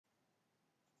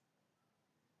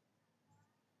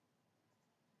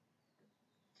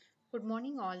Good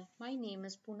morning all. My name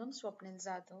is Poonam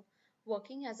Jadhav,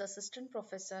 working as assistant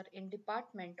professor in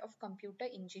Department of Computer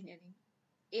Engineering,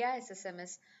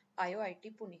 AISSMS,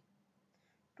 IOIT Pune.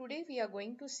 Today we are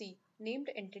going to see named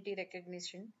entity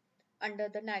recognition under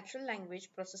the Natural Language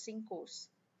Processing course.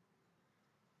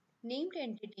 Named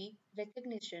entity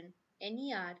recognition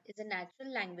 (NER) is a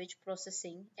natural language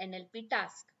processing NLP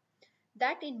task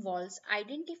that involves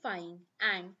identifying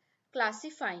and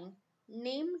classifying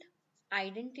named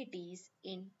identities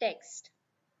in text.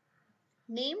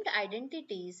 Named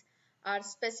identities are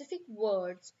specific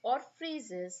words or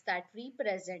phrases that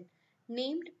represent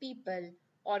named people,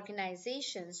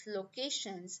 organizations,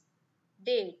 locations,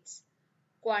 dates,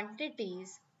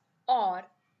 quantities, or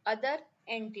other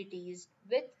entities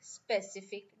with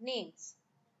specific names.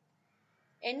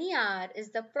 NER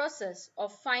is the process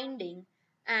of finding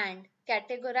and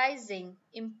categorizing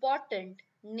important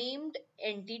named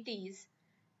entities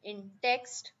in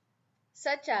text,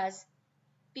 such as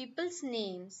people's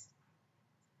names,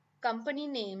 company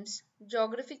names,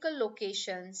 geographical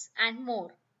locations, and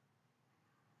more.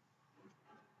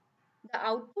 The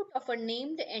output of a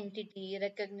named entity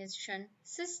recognition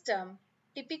system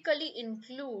typically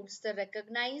includes the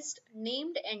recognized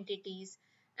named entities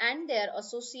and their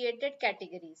associated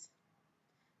categories.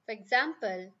 For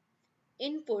example,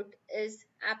 input is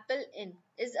Apple Inc.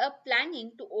 is a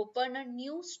planning to open a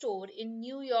new store in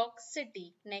New York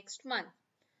City next month.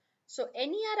 So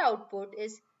NER output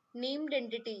is named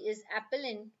entity is Apple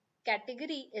Inc.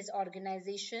 Category is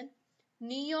organization.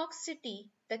 New York City,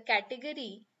 the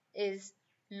category is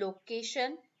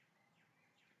location.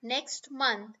 Next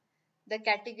month, the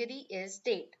category is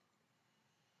date.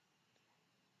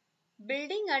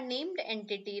 Building a named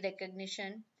entity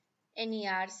recognition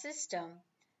NER system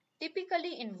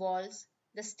typically involves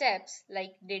the steps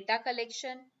like data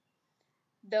collection.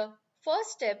 The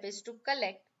first step is to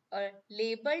collect a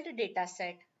labeled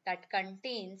dataset that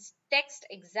contains text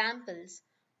examples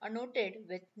annotated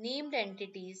with named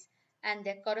entities and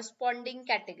their corresponding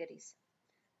categories.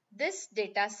 This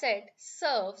dataset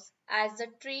serves as the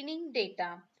training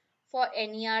data for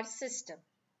NER system.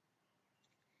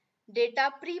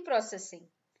 Data pre-processing.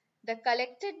 The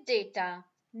collected data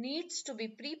needs to be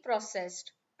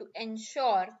pre-processed to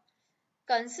ensure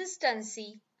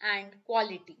consistency and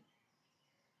quality.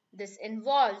 This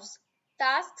involves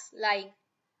tasks like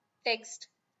text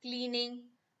cleaning,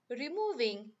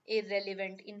 removing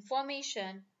irrelevant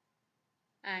information,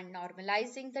 and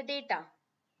normalizing the data.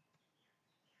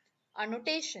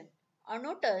 Annotation.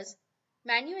 Annoters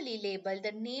manually label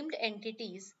the named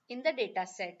entities in the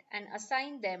dataset and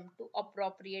assign them to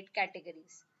appropriate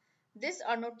categories. This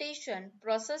annotation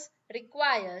process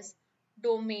requires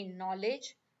domain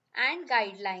knowledge and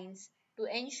guidelines to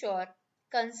ensure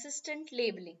consistent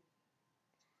labeling.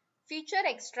 Feature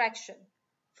extraction.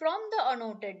 From the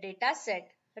annotated dataset,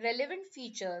 relevant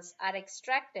features are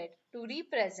extracted to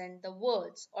represent the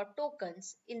words or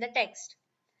tokens in the text.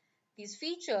 These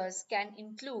features can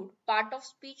include part of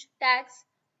speech tags,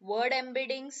 word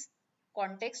embeddings,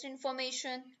 context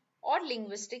information, or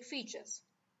linguistic features.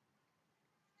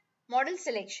 Model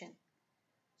selection.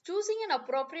 Choosing an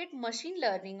appropriate machine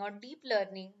learning or deep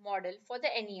learning model for the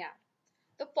NER.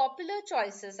 The popular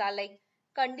choices are like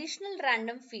conditional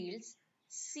random fields,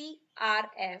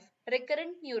 CRF,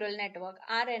 recurrent neural network,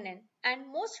 RNN,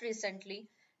 and most recently,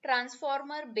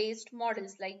 transformer based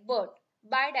models like BERT,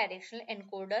 bidirectional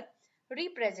encoder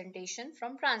representation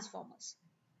from transformers.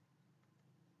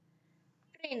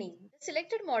 Training. The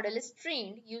selected model is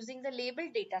trained using the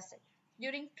labeled dataset.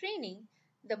 During training,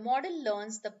 the model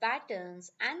learns the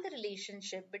patterns and the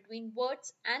relationship between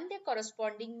words and their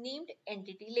corresponding named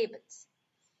entity labels.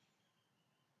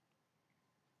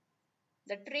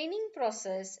 The training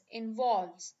process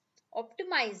involves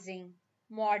optimizing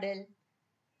model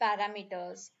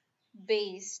parameters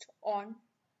based on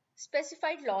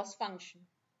specified loss function.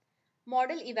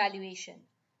 Model evaluation.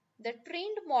 The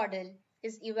trained model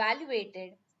is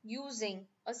evaluated using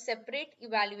a separate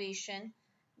evaluation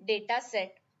dataset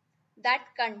that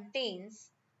contains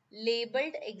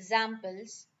labeled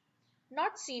examples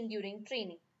not seen during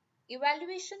training.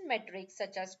 Evaluation metrics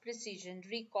such as precision,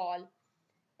 recall,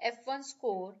 F1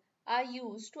 score are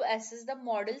used to assess the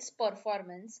model's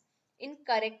performance in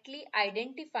correctly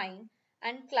identifying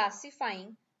and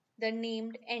classifying the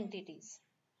named entities.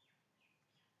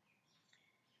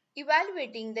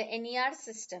 Evaluating the NER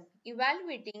system.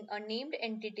 Evaluating a named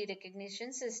entity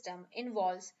recognition system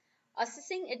involves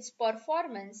assessing its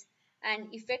performance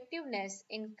and effectiveness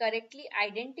in correctly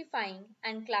identifying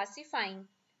and classifying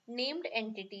named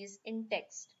entities in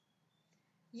text.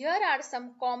 Here are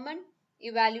some common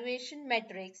evaluation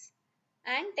metrics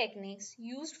and techniques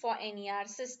used for NER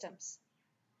systems.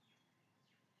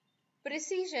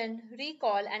 Precision,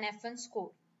 recall, and F1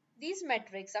 score. These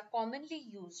metrics are commonly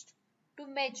used to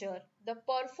measure the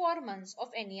performance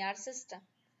of NER system.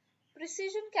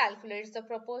 Precision calculates the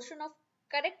proportion of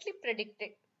correctly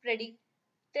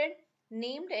predicted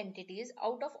named entities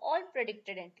out of all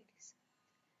predicted entities.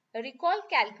 Recall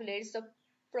calculates the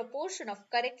proportion of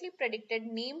correctly predicted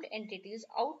named entities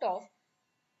out of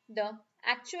the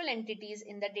actual entities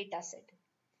in the dataset.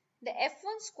 The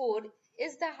F1 score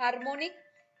is the harmonic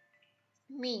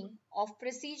mean of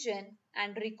precision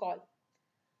and recall,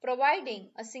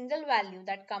 providing a single value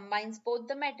that combines both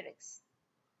the metrics.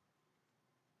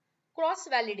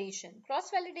 Cross-validation.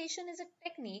 Cross-validation is a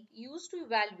technique used to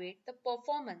evaluate the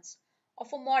performance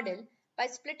of a model by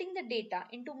splitting the data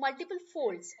into multiple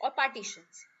folds or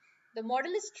partitions. The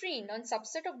model is trained on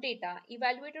subset of data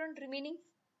evaluated on remaining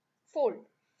fold.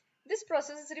 This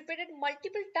process is repeated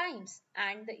multiple times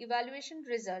and the evaluation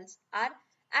results are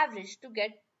averaged to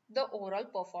get the overall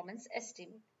performance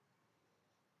estimate.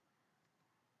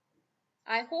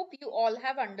 I hope you all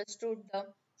have understood the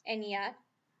NER.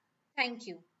 Thank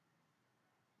you.